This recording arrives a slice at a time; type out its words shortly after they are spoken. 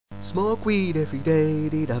Smoke weed every day,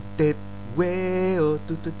 did up dip. Way-oh,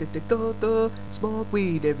 do-do-do-do-do. Smoke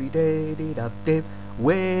weed every day, did up dip.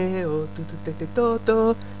 Way-oh,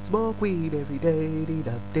 do-do-do-do-do. Smoke weed every day, did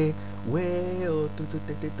up dip. Way-oh,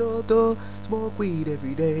 do-do-do-do-do. Smoke weed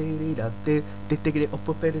every day, did up dip. Take it up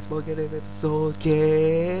and smoke it every episode,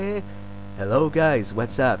 yeah. Hello guys,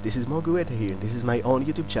 what's up? This is MOReaction here, and this is my own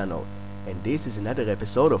YouTube channel. And this is another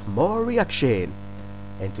episode of MOReaction.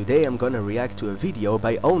 And today I'm gonna react to a video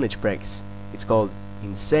by Ownage Pranks. It's called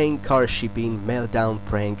Insane Car Shipping Meltdown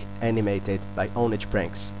Prank, animated by Ownage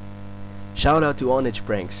Pranks. Shout out to Ownage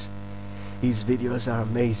Pranks. His videos are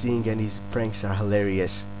amazing and his pranks are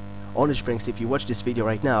hilarious. Ownage Pranks, if you watch this video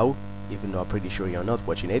right now, even though I'm pretty sure you're not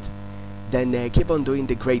watching it, then keep on doing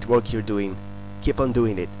the great work you're doing. Keep on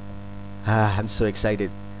doing it. I'm so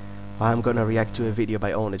excited. I'm gonna react to a video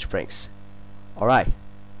by Ownage Pranks. Alright,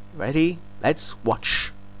 ready? Let's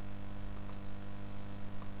watch.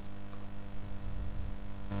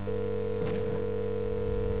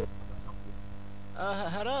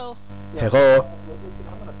 Hello? Hello?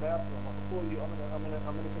 I'm in the bathroom. I'm in a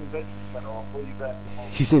convention center. I'll pull you back.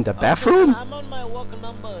 He's in the bathroom? I'm on my walk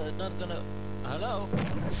number. Not gonna. Hello?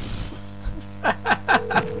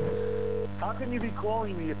 How can you be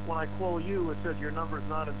calling me if when I call you it says your number's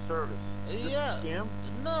not in service? Is this Yeah. a scam?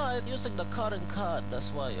 No, I'm using the current card. That's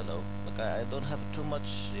why, Like I don't have too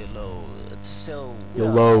much, to sell.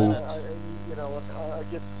 YOLO. I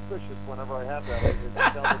get suspicious whenever I have that. It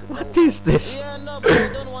sounds like a What is this? Yeah, no, but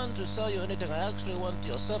I don't want to sell you anything. I actually want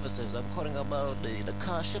your services. I'm calling about the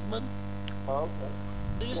car shipment. Oh, okay.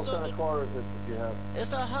 Do you What still? kind of car is it that you have?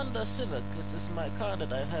 It's a Honda Civic. It's my car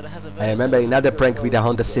that I've had. It has a very I remember simple- another prank with a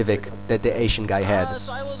Honda Civic that the Asian guy had.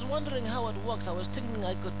 So I was wondering how it works. I was thinking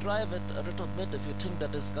I could drive it a little bit if you think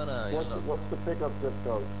that it's gonna. What's the pickup zip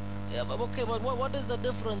code? Yeah, but okay, but what is the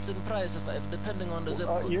difference in price if depending on the zip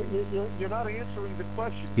code? You're not answering the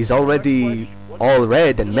question. He's already all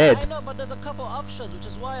red and Yeah, mad. I know, but there's a couple options, which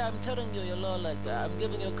is why I'm telling you, like I'm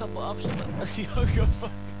giving you a couple options.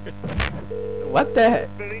 What the heck?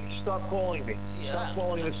 Stop calling me. Yeah. Stop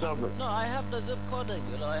calling this number. No, I have the zip coding.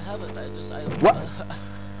 I have it. What?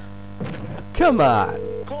 Come on.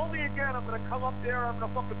 Call me again. I'm gonna come up there. I'm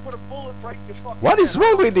gonna fucking put a bullet right in your fucking What is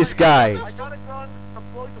wrong with this guy? I got a gun. I'm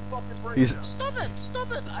going to fucking break He's it. Stop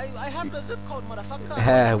it! I have the zip code,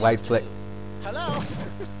 motherfucker. white flag. Hello.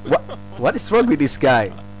 What is wrong with this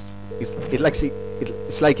guy?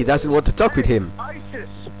 It's like he doesn't want to talk with him. ISIS.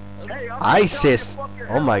 Hey, I'm ISIS.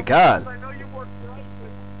 Oh my God. I know you work for ISIS.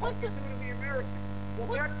 What the? You're the Americans.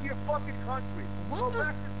 Go back to your fucking country. What Go the?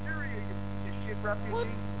 back to Syria, you piece of shit refugee. What?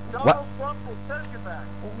 Donald Trump will send you back.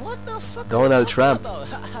 What the fuck? Donald are you talking Trump. about?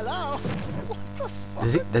 Hello. What the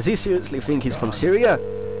fuck? Does he seriously think he's from Syria?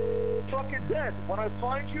 Fucking dead. When I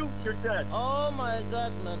find you, you're dead. Oh my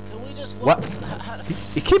God, man! Can we just What?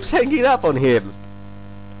 this? He keeps hanging up on him.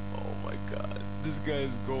 Oh my God! This guy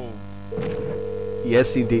is gold.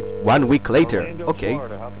 Yes, indeed. 1 week later. Orlando, Okay.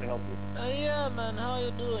 Florida. How can I help you? Yeah, man. How are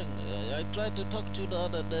you doing? I tried to talk to you the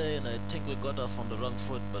other day, and I think we got off on the wrong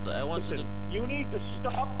foot. But I wanted to. Listen, you need to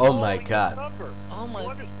stop. Oh my calling God. this number. Oh my. You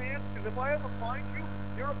understand? Because if I ever find you,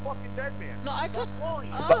 you're a fucking dead man. No, I thought. Calling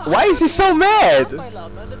you. But why is he so mad? Man,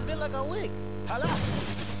 it's been like a week. Hello.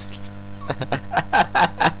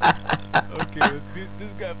 Okay,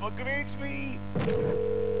 this guy fucking hates me.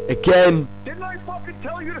 Again. Didn't I fucking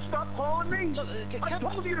tell you to stop calling me? Look, I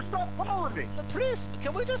told you to stop calling me. please,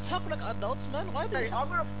 can we just talk like adults, man? Why do Hey, you? I'm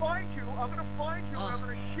gonna find you. And I'm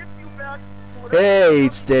gonna ship you back. To whatever Hey, you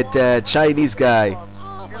it's that Chinese guy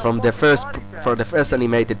from the first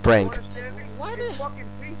animated prank. You understand me? Why You the- fucking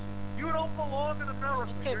piece. You don't belong in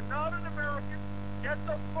America. Okay. You're not an American. Get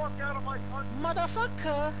the fuck out of my country.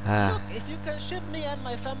 Motherfucker! Ah. Look, if you can ship me and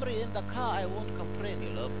my family in the car, I won't complain,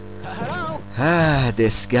 Hello?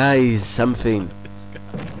 This guy is something.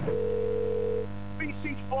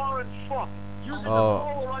 BC foreign fuck. Using Oh. the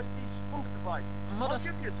polarized spook device. I'll Motherf-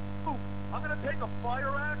 give you a spook. I'm gonna take a fire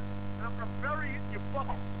axe and I'm gonna bury it in your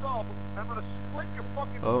fucking skull. I'm gonna split your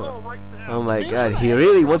fucking Oh. skull right in half. Oh my God, he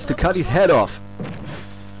really wants to cut his head off.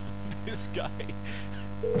 This guy.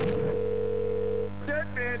 Dead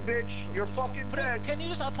man, bitch. You're fucking dead. Can you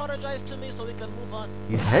just apologize to me so we can move on?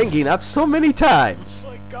 He's hanging up so many times.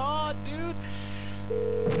 Oh my God, dude!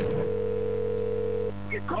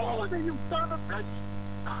 You're calling me, you son of a bitch.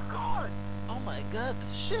 I'm calling. Oh my God,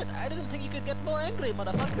 shit! I didn't think you could get more angry,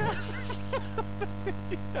 motherfucker.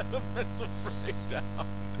 You had a mental breakdown.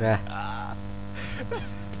 Yeah.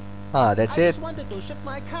 That's I it. just wanted to ship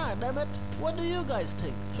my car, damn it. What do you guys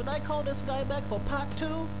think? Should I call this guy back for part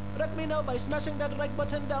 2? Let me know by smashing that like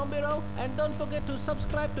button down below. And don't forget to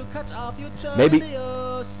subscribe to catch our future Maybe-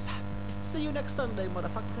 videos. next Sunday,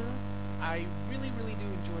 motherfuckers. I really, really do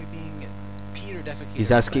enjoy being Peter Defecator.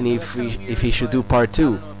 He's asking I know if that's kinda he weird, should but do part I 2.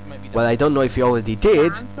 don't know if it might be Well, I don't know if he already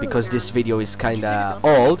did, because this video is kinda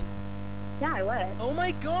old. Yeah, I would. Oh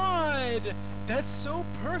my god! That's so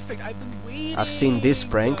perfect! I've been waiting! I've seen this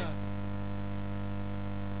prank.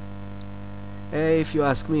 If you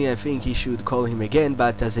ask me, I think he should call him again,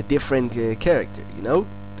 but as a different character, you know?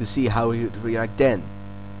 To see how he would react then.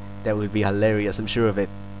 That would be hilarious, I'm sure of it.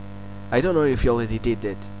 I don't know if he already did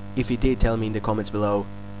it. If he did, tell me in the comments below.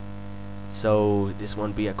 So, this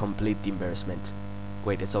won't be a complete embarrassment.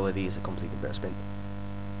 Wait, it already is a complete embarrassment.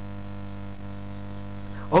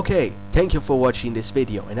 Okay, thank you for watching this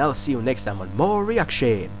video, and I'll see you next time on more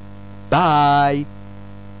reaction. Bye!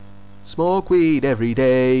 Smoke weed every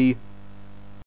day.